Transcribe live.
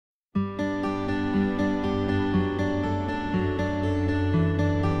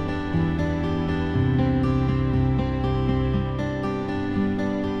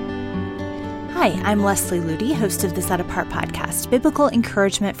Hi, I'm Leslie Ludy, host of the Set Apart podcast, biblical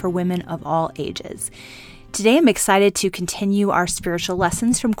encouragement for women of all ages. Today, I'm excited to continue our spiritual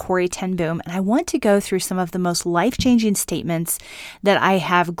lessons from Corrie ten Boom, and I want to go through some of the most life-changing statements that I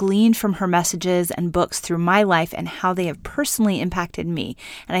have gleaned from her messages and books through my life and how they have personally impacted me.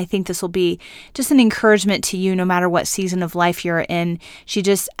 And I think this will be just an encouragement to you no matter what season of life you're in. She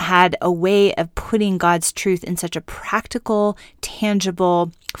just had a way of putting God's truth in such a practical,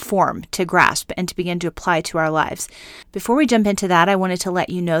 tangible form to grasp and to begin to apply to our lives. Before we jump into that, I wanted to let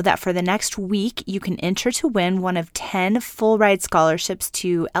you know that for the next week, you can enter to win one of 10 full-ride scholarships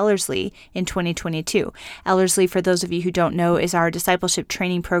to Ellerslie in 2022. Ellerslie, for those of you who don't know, is our discipleship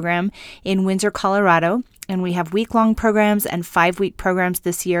training program in Windsor, Colorado. And we have week-long programs and 5-week programs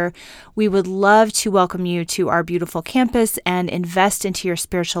this year. We would love to welcome you to our beautiful campus and invest into your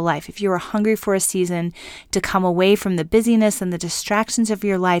spiritual life. If you are hungry for a season to come away from the busyness and the distractions of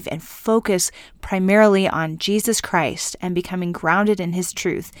your life and focus primarily on Jesus Christ and becoming grounded in His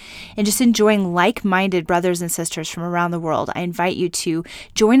truth and just enjoying like-minded brothers and sisters from around the world, I invite you to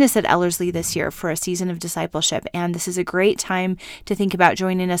join us at Ellerslie this year for a season of discipleship. And this is a great time to think about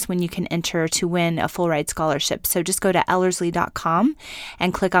joining us when you can enter to win a full-ride scholarship. So just go to ellerslie.com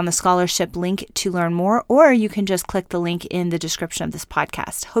and click on the scholarship link to learn more, or you can just click the link in the description of this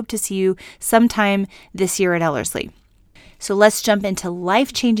podcast. Hope to see you sometime this year at Ellerslie. So let's jump into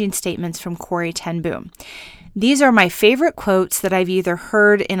life-changing statements from Corrie ten Boom. These are my favorite quotes that I've either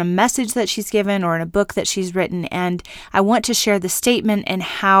heard in a message that she's given or in a book that she's written, and I want to share the statement and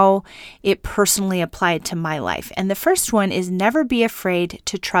how it personally applied to my life. And the first one is, never be afraid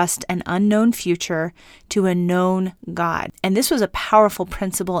to trust an unknown future to a known God. And this was a powerful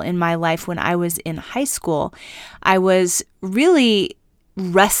principle in my life when I was in high school. I was really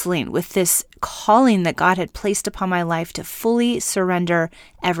wrestling with this calling that God had placed upon my life to fully surrender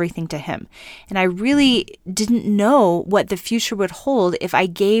everything to Him. And I really didn't know what the future would hold if I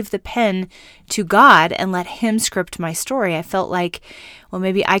gave the pen to God and let Him script my story. I felt like, well,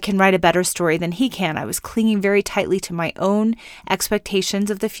 maybe I can write a better story than He can. I was clinging very tightly to my own expectations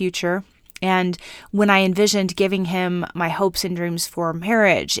of the future. And when I envisioned giving Him my hopes and dreams for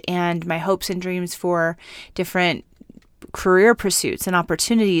marriage and my hopes and dreams for different career pursuits and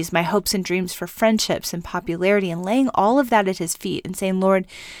opportunities, my hopes and dreams for friendships and popularity, and laying all of that at His feet and saying, Lord,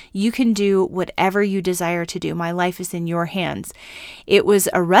 you can do whatever you desire to do. My life is in your hands. It was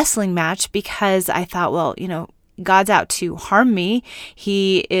a wrestling match because I thought, well, God's out to harm me.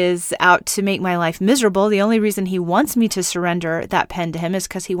 He is out to make my life miserable. The only reason He wants me to surrender that pen to Him is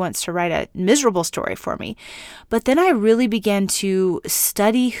because He wants to write a miserable story for me. But then I really began to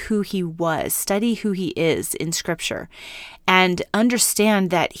study who He was, study who He is in Scripture, and understand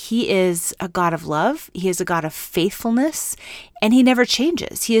that He is a God of love. He is a God of faithfulness, and He never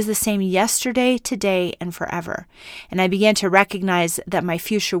changes. He is the same yesterday, today, and forever. And I began to recognize that my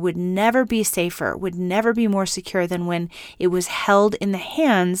future would never be safer, would never be more secure than when it was held in the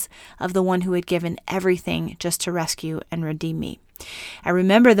hands of the one who had given everything just to rescue and redeem me. I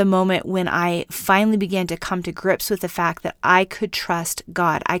remember the moment when I finally began to come to grips with the fact that I could trust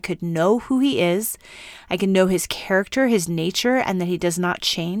God. I could know who He is. I could know His character, His nature, and that He does not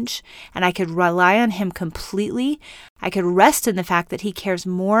change. And I could rely on Him completely. I could rest in the fact that He cares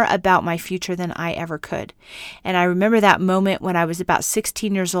more about my future than I ever could. And I remember that moment when I was about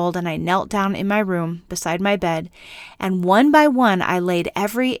 16 years old and I knelt down in my room beside my bed, and one by one I laid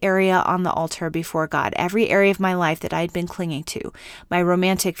every area on the altar before God, every area of my life that I had been clinging to. My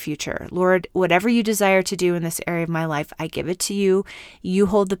romantic future. Lord, whatever you desire to do in this area of my life, I give it to you. You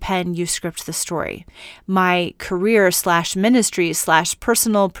hold the pen, you script the story. My career / ministry /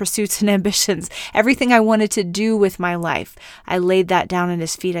 personal pursuits and ambitions, everything I wanted to do with my life, I laid that down at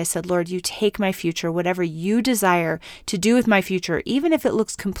His feet. I said, Lord, you take my future, whatever you desire to do with my future, even if it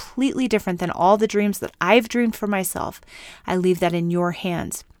looks completely different than all the dreams that I've dreamed for myself, I leave that in your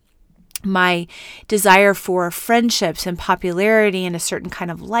hands. My desire for friendships and popularity and a certain kind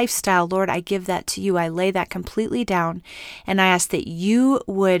of lifestyle, Lord, I give that to you. I lay that completely down, and I ask that you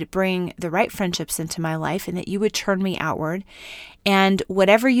would bring the right friendships into my life and that you would turn me outward. And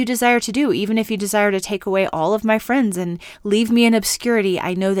whatever you desire to do, even if you desire to take away all of my friends and leave me in obscurity,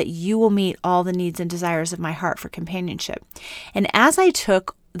 I know that you will meet all the needs and desires of my heart for companionship. And as I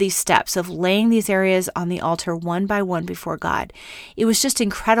took these steps of laying these areas on the altar one by one before God, it was just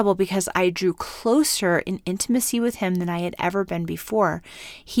incredible because I drew closer in intimacy with him than I had ever been before.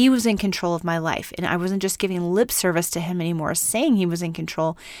 He was in control of my life, and I wasn't just giving lip service to him anymore, saying he was in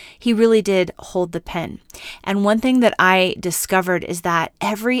control. He really did hold the pen. And one thing that I discovered is that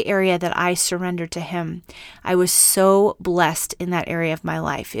every area that I surrendered to him, I was so blessed in that area of my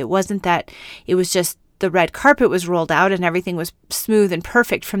life. It wasn't that it was just the red carpet was rolled out and everything was smooth and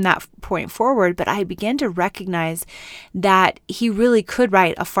perfect from that point forward, but I began to recognize that he really could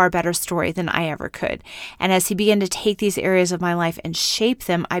write a far better story than I ever could. And as he began to take these areas of my life and shape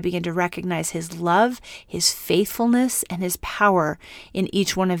them, I began to recognize his love, his faithfulness, and his power in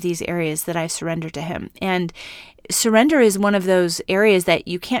each one of these areas that I surrendered to him. And surrender is one of those areas that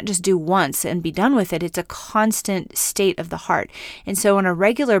you can't just do once and be done with it. It's a constant state of the heart. And so on a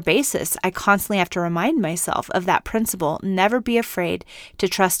regular basis, I constantly have to remind myself of that principle. Never be afraid to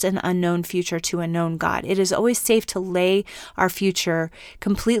trust an unknown future to a known God. It is always safe to lay our future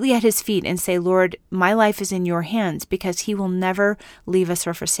completely at his feet and say, Lord, my life is in your hands, because he will never leave us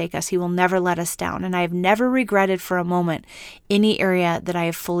or forsake us. He will never let us down. And I have never regretted for a moment any area that I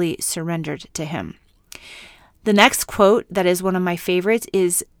have fully surrendered to him. The next quote that is one of my favorites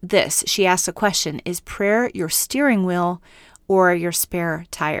is this. She asks a question: is prayer your steering wheel or your spare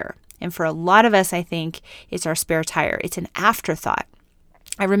tire? And for a lot of us, I think it's our spare tire. It's an afterthought.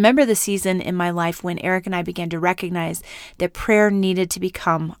 I remember the season in my life when Eric and I began to recognize that prayer needed to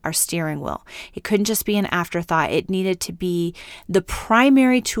become our steering wheel. It couldn't just be an afterthought. It needed to be the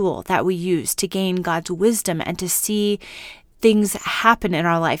primary tool that we use to gain God's wisdom and to see things happen in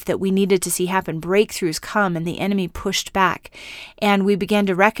our life that we needed to see happen. Breakthroughs come and the enemy pushed back. And we began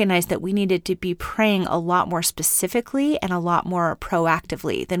to recognize that we needed to be praying a lot more specifically and a lot more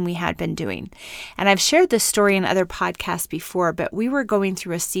proactively than we had been doing. And I've shared this story in other podcasts before, but we were going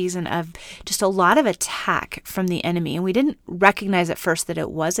through a season of just a lot of attack from the enemy. And we didn't recognize at first that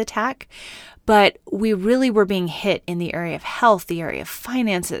it was attack, but we really were being hit in the area of health, the area of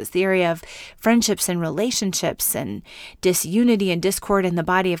finances, the area of friendships and relationships, and disunity and discord in the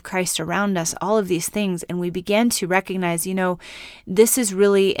body of Christ around us, all of these things. And we began to recognize, this is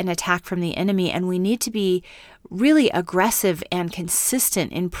really an attack from the enemy, and we need to be really aggressive and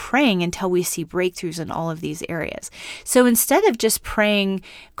consistent in praying until we see breakthroughs in all of these areas. So instead of just praying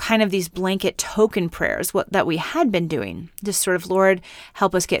kind of these blanket token prayers, that we had been doing, just sort of, Lord,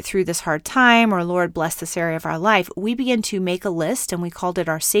 help us get through this hard time, or Lord, bless this area of our life, we began to make a list, and we called it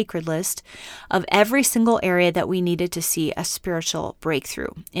our sacred list, of every single area that we needed to see a spiritual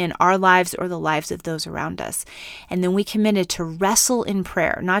breakthrough in our lives or the lives of those around us. And then we committed to wrestle in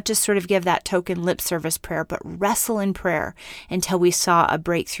prayer, not just sort of give that token lip service prayer, but wrestle in prayer until we saw a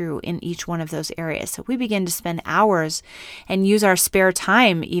breakthrough in each one of those areas. So we began to spend hours and use our spare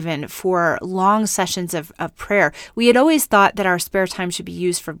time even for long sessions of prayer. We had always thought that our spare time should be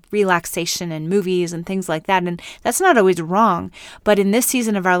used for relaxation and movies and things like that. And that's not always wrong. But in this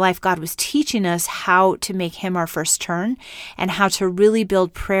season of our life, God was teaching us how to make him our first turn and how to really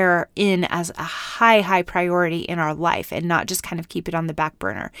build prayer in as a high priority in our life and not just kind of keep it on the back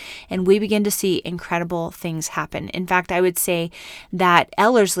burner. And we begin to see incredible things happen. In fact, I would say that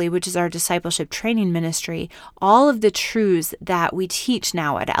Ellerslie, which is our discipleship training ministry, all of the truths that we teach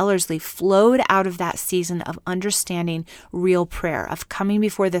now at Ellerslie flowed out of that season of understanding real prayer, of coming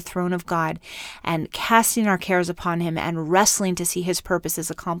before the throne of God and casting our cares upon him and wrestling to see his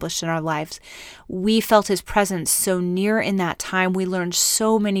purposes accomplished in our lives. We felt his presence so near in that time. We learned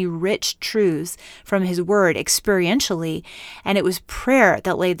so many rich truths from his word experientially, and it was prayer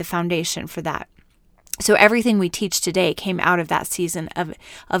that laid the foundation for that. So everything we teach today came out of that season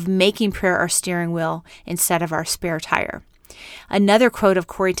of making prayer our steering wheel instead of our spare tire. Another quote of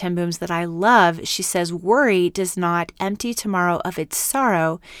Corrie ten Boom's that I love, she says, "Worry does not empty tomorrow of its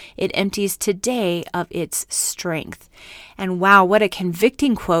sorrow, it empties today of its strength." And wow, what a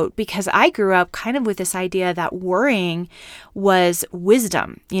convicting quote, because I grew up kind of with this idea that worrying was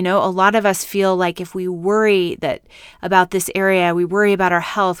wisdom. A lot of us feel like if we worry about this area, we worry about our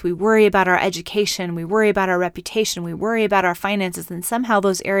health, we worry about our education, we worry about our reputation, we worry about our finances, then somehow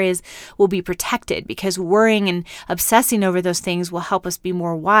those areas will be protected because worrying and obsessing over those things will help us be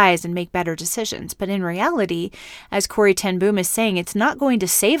more wise and make better decisions. But in reality, as Corrie ten Boom is saying, it's not going to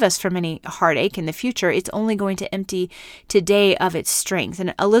save us from any heartache in the future. It's only going to empty today of its strength.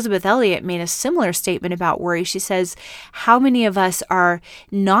 And Elizabeth Elliot made a similar statement about worry. She says, how many of us are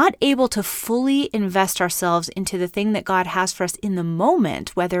not able to fully invest ourselves into the thing that God has for us in the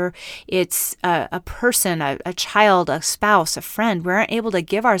moment, whether it's a person, a child, a spouse, a friend. We aren't able to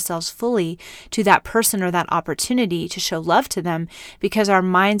give ourselves fully to that person or that opportunity to show love to them because our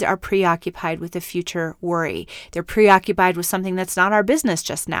minds are preoccupied with the future worry. They're preoccupied with something that's not our business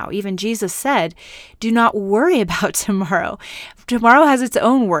just now. Even Jesus said, do not worry about tomorrow. Tomorrow has its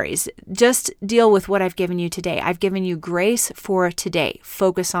own worries. Just deal with what I've given you today. I've given you grace for today.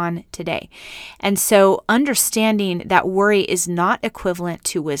 Focus on today. And so understanding that worry is not equivalent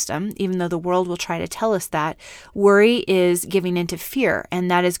to wisdom, even though the world will try to tell us that, worry is giving into fear, and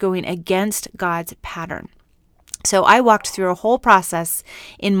that is going against God's pattern. So I walked through a whole process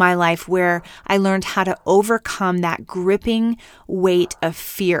in my life where I learned how to overcome that gripping weight of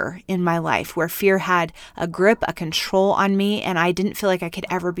fear in my life, where fear had a grip, a control on me, and I didn't feel like I could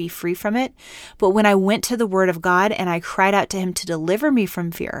ever be free from it. But when I went to the Word of God and I cried out to Him to deliver me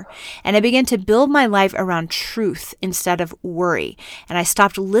from fear, and I began to build my life around truth instead of worry, and I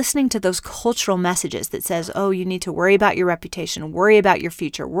stopped listening to those cultural messages that says, oh, you need to worry about your reputation, worry about your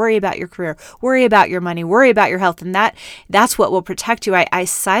future, worry about your career, worry about your money, worry about your health, and that's what will protect you. I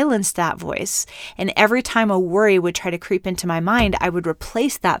silenced that voice, and every time a worry would try to creep into my mind, I would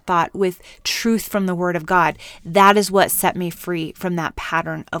replace that thought with truth from the Word of God. That is what set me free from that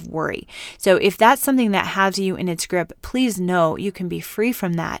pattern of worry. So if that's something that has you in its grip, please know you can be free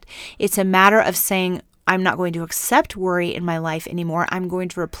from that. It's a matter of saying, I'm not going to accept worry in my life anymore. I'm going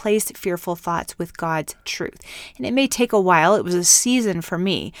to replace fearful thoughts with God's truth. And it may take a while. It was a season for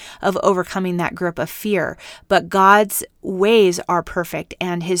me of overcoming that grip of fear. But God's ways are perfect,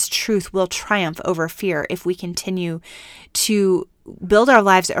 and His truth will triumph over fear if we continue to build our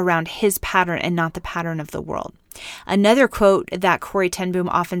lives around His pattern and not the pattern of the world. Another quote that Corrie ten Boom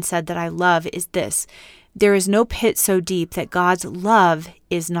often said that I love is this: there is no pit so deep that God's love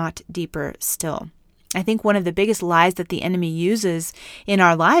is not deeper still. I think one of the biggest lies that the enemy uses in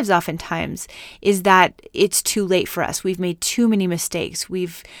our lives oftentimes is that it's too late for us. We've made too many mistakes.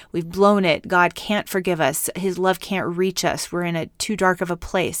 We've blown it. God can't forgive us. His love can't reach us. We're in a too dark of a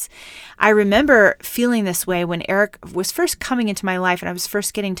place. I remember feeling this way when Eric was first coming into my life and I was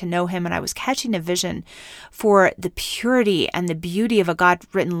first getting to know him, and I was catching a vision for the purity and the beauty of a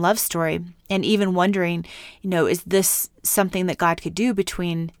God-written love story. And even wondering, is this something that God could do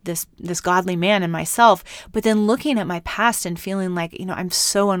between this godly man and myself? But then looking at my past and feeling like, I'm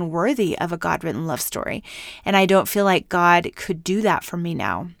so unworthy of a God-written love story. And I don't feel like God could do that for me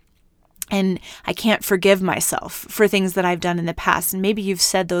now. And I can't forgive myself for things that I've done in the past. And maybe you've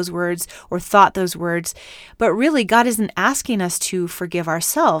said those words or thought those words, but really God isn't asking us to forgive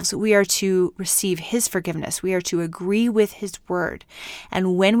ourselves. We are to receive His forgiveness. We are to agree with His word.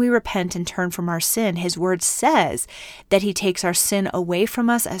 And when we repent and turn from our sin, His word says that He takes our sin away from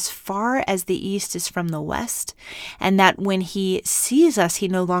us as far as the east is from the west. And that when He sees us, He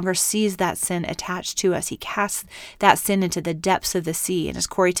no longer sees that sin attached to us. He casts that sin into the depths of the sea. And as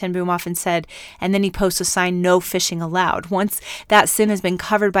Corrie ten Boom often said, and then he posts a sign, no fishing allowed. Once that sin has been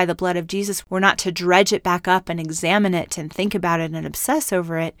covered by the blood of Jesus, we're not to dredge it back up and examine it and think about it and obsess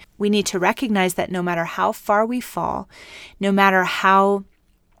over it. We need to recognize that no matter how far we fall, no matter how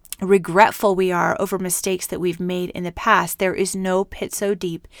regretful we are over mistakes that we've made in the past, there is no pit so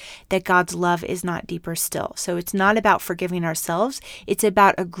deep that God's love is not deeper still. So it's not about forgiving ourselves. It's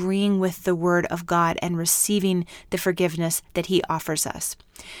about agreeing with the word of God and receiving the forgiveness that He offers us.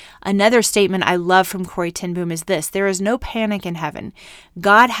 Another statement I love from Corrie ten Boom is this: there is no panic in heaven.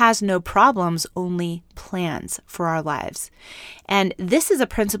 God has no problems, only plans for our lives. And this is a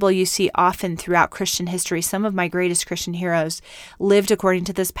principle you see often throughout Christian history. Some of my greatest Christian heroes lived according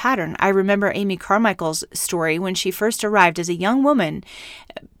to this pattern. I remember Amy Carmichael's story when she first arrived as a young woman,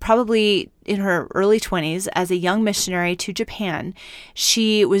 probably in her early 20s, as a young missionary to Japan.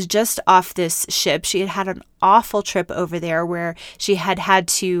 She was just off this ship. She had an awful trip over there where she had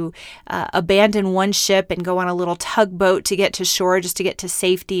to abandon one ship and go on a little tugboat to get to shore, just to get to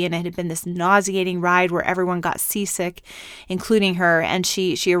safety. And it had been this nauseating ride where everyone got seasick, including her. And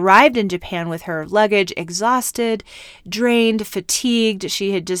she arrived in Japan with her luggage exhausted, drained, fatigued.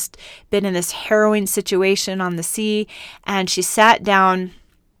 She had just been in this harrowing situation on the sea, and she sat down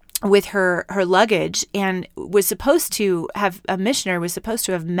with her luggage and was supposed to have, a missionary was supposed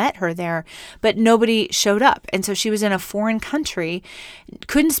to have met her there, but nobody showed up. And so she was in a foreign country,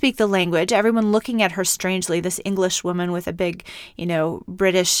 couldn't speak the language, everyone looking at her strangely, this English woman with a big,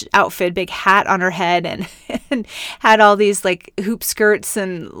 British outfit, big hat on her head, and had all these like hoop skirts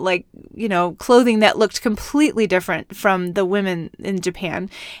and clothing that looked completely different from the women in Japan,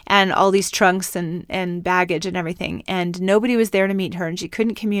 and all these trunks and baggage and everything. And nobody was there to meet her, and she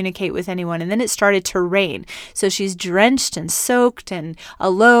couldn't communicate. communicate with anyone. And then it started to rain. So she's drenched and soaked and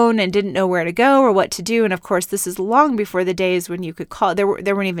alone and didn't know where to go or what to do. And of course, this is long before the days when you could call. There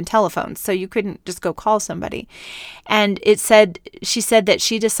weren't even telephones, so you couldn't just go call somebody. And she said that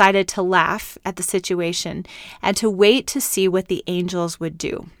she decided to laugh at the situation and to wait to see what the angels would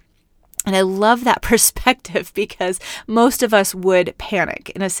do. And I love that perspective because most of us would panic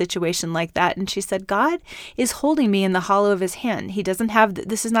in a situation like that. And she said, God is holding me in the hollow of his hand. He doesn't have,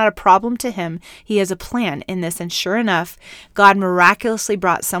 this is not a problem to him. He has a plan in this. And sure enough, God miraculously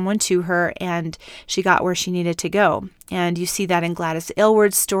brought someone to her and she got where she needed to go. And you see that in Gladys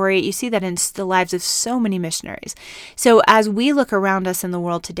Aylward's story. You see that in the lives of so many missionaries. So as we look around us in the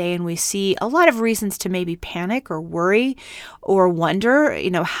world today and we see a lot of reasons to maybe panic or worry or wonder,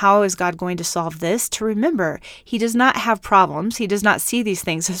 how is God going to solve this? To remember, he does not have problems. He does not see these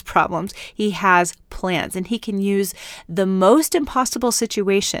things as problems. He has plans, and he can use the most impossible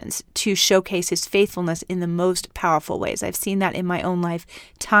situations to showcase his faithfulness in the most powerful ways. I've seen that in my own life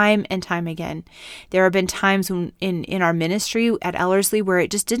time and time again. There have been times when in our ministry at Ellerslie where it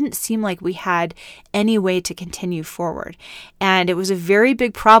just didn't seem like we had any way to continue forward. And it was a very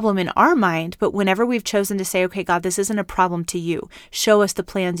big problem in our mind, but whenever we've chosen to say, okay, God, this isn't a problem to you, show us the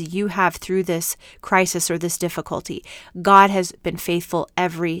plans you have through this crisis or this difficulty, God has been faithful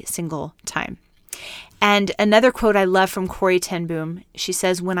every single time. And another quote I love from Corrie ten Boom, she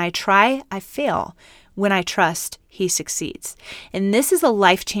says, when I try, I fail. When I trust, he succeeds. And this is a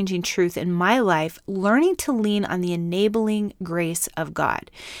life-changing truth in my life, learning to lean on the enabling grace of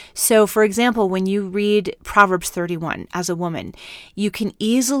God. So, for example, when you read Proverbs 31 as a woman, you can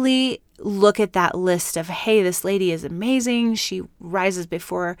easily look at that list of, hey, this lady is amazing. She rises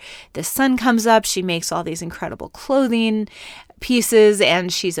before the sun comes up. She makes all these incredible clothing pieces,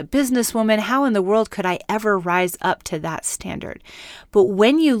 and she's a businesswoman. How in the world could I ever rise up to that standard? But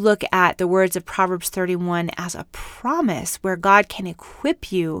when you look at the words of Proverbs 31 as a promise where God can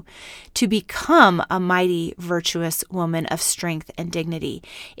equip you to become a mighty, virtuous woman of strength and dignity,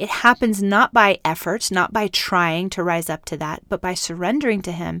 it happens not by effort, not by trying to rise up to that, but by surrendering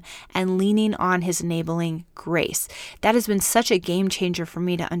to him and leaning on his enabling grace. That has been such a game changer for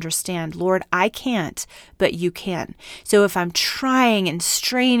me to understand. Lord, I can't, but you can. So if I'm trying and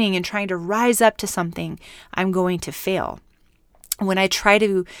straining and trying to rise up to something, I'm going to fail. When I try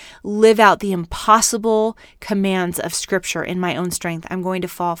to live out the impossible commands of Scripture in my own strength, I'm going to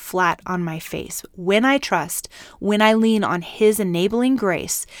fall flat on my face. When I trust, when I lean on his enabling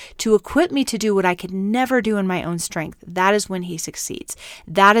grace to equip me to do what I could never do in my own strength, that is when he succeeds.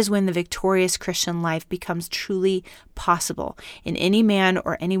 That is when the victorious Christian life becomes truly possible in any man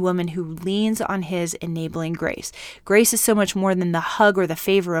or any woman who leans on his enabling grace. Grace is so much more than the hug or the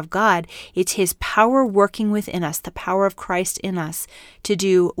favor of God. It's his power working within us, the power of Christ in us, to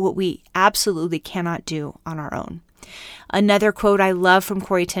do what we absolutely cannot do on our own. Another quote I love from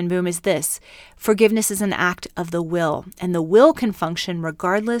Corrie ten Boom is this: forgiveness is an act of the will, and the will can function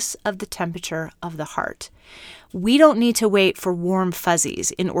regardless of the temperature of the heart. We don't need to wait for warm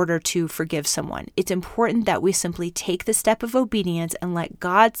fuzzies in order to forgive someone. It's important that we simply take the step of obedience and let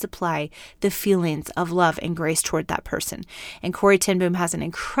God supply the feelings of love and grace toward that person. And Corrie ten Boom has an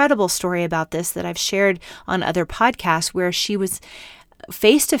incredible story about this that I've shared on other podcasts, where she was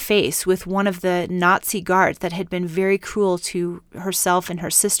face to face with one of the Nazi guards that had been very cruel to herself and her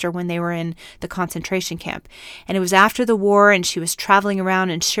sister when they were in the concentration camp. And it was after the war, and she was traveling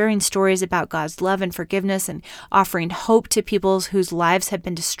around and sharing stories about God's love and forgiveness and offering hope to people whose lives had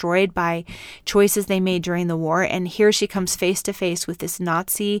been destroyed by choices they made during the war. And here she comes face to face with this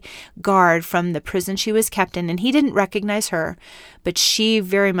Nazi guard from the prison she was kept in, and he didn't recognize her, but she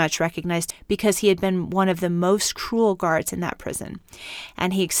very much recognized, because he had been one of the most cruel guards in that prison.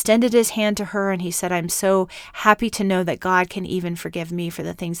 And he extended his hand to her and he said, I'm so happy to know that God can even forgive me for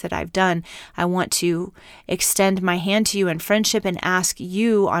the things that I've done. I want to extend my hand to you in friendship and ask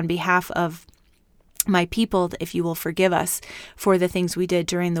you on behalf of my people if you will forgive us for the things we did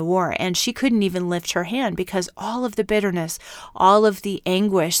during the war. And she couldn't even lift her hand because all of the bitterness, all of the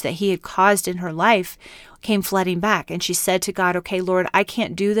anguish that he had caused in her life came flooding back. And she said to God, okay, Lord, I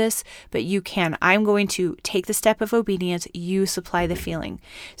can't do this, but you can. I'm going to take the step of obedience. You supply the feeling.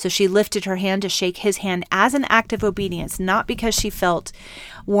 So she lifted her hand to shake his hand as an act of obedience, not because she felt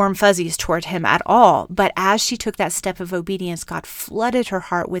warm fuzzies toward him at all, but as she took that step of obedience, God flooded her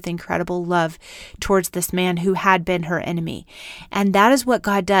heart with incredible love towards this man who had been her enemy. And that is what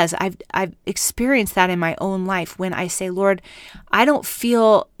God does. I've experienced that in my own life when I say, Lord, I don't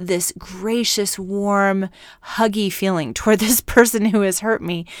feel this gracious, warm huggy feeling toward this person who has hurt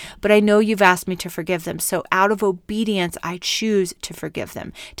me, but I know you've asked me to forgive them. So out of obedience, I choose to forgive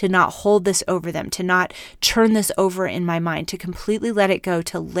them, to not hold this over them, to not turn this over in my mind, to completely let it go,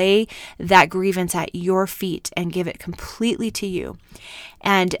 to lay that grievance at your feet and give it completely to you.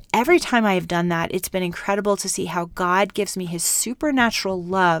 And every time I have done that, it's been incredible to see how God gives me his supernatural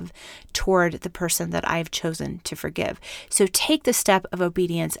love toward the person that I've chosen to forgive. So take the step of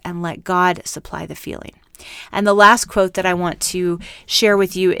obedience and let God supply the feeling. And the last quote that I want to share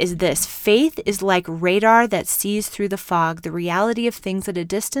with you is this: faith is like radar that sees through the fog the reality of things at a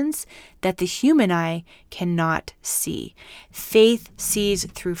distance that the human eye cannot see. Faith sees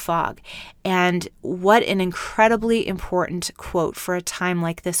through fog. And what an incredibly important quote for a time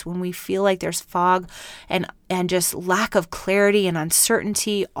like this, when we feel like there's fog and just lack of clarity and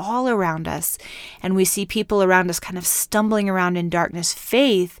uncertainty all around us, and we see people around us kind of stumbling around in darkness.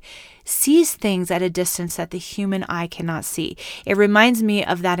 Faith sees things at a distance that the human eye cannot see. It reminds me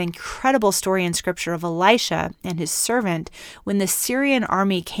of that incredible story in Scripture of Elisha and his servant when the Syrian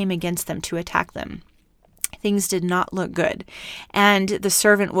army came against them to attack them. Things did not look good. And the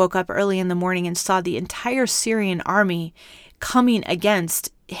servant woke up early in the morning and saw the entire Syrian army coming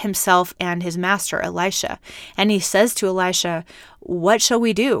against himself and his master, Elisha. And he says to Elisha, "What shall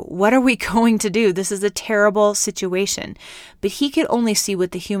we do? What are we going to do? This is a terrible situation." But he could only see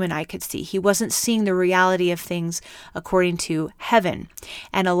what the human eye could see. He wasn't seeing the reality of things according to heaven.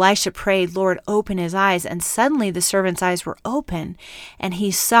 And Elisha prayed, "Lord, open his eyes." And suddenly the servant's eyes were open, and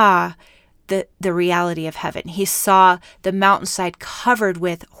he saw the reality of heaven. He saw the mountainside covered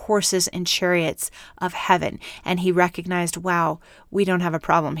with horses and chariots of heaven. And he recognized, wow, we don't have a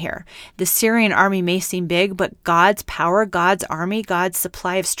problem here. The Syrian army may seem big, but God's power, God's army, God's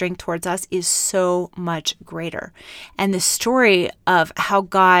supply of strength towards us is so much greater. And the story of how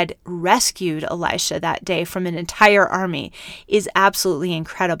God rescued Elisha that day from an entire army is absolutely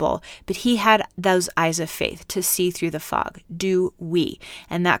incredible. But he had those eyes of faith to see through the fog. Do we?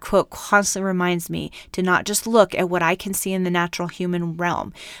 And that quote constantly reminds me to not just look at what I can see in the natural human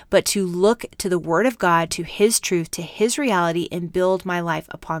realm, but to look to the Word of God, to His truth, to His reality, and build my life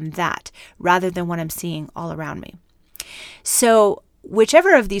upon that rather than what I'm seeing all around me. So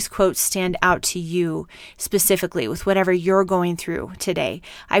whichever of these quotes stand out to you specifically with whatever you're going through today,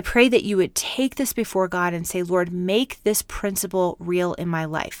 I pray that you would take this before God and say, Lord, make this principle real in my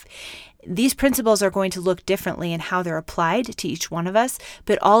life. These principles are going to look differently in how they're applied to each one of us,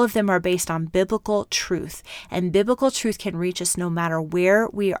 but all of them are based on biblical truth. And biblical truth can reach us no matter where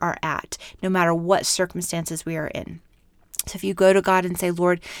we are at, no matter what circumstances we are in. So if you go to God and say,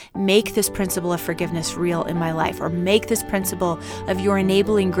 Lord, make this principle of forgiveness real in my life, or make this principle of your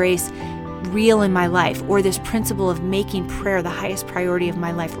enabling grace real in my life, or this principle of making prayer the highest priority of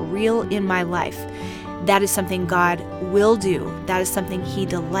my life real in my life, that is something God will do. That is something He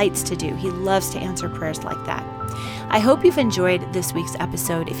delights to do. He loves to answer prayers like that. I hope you've enjoyed this week's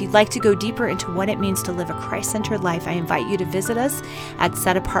episode. If you'd like to go deeper into what it means to live a Christ-centered life, I invite you to visit us at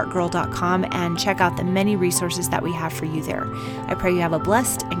setapartgirl.com and check out the many resources that we have for you there. I pray you have a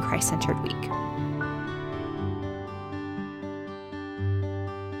blessed and Christ-centered week.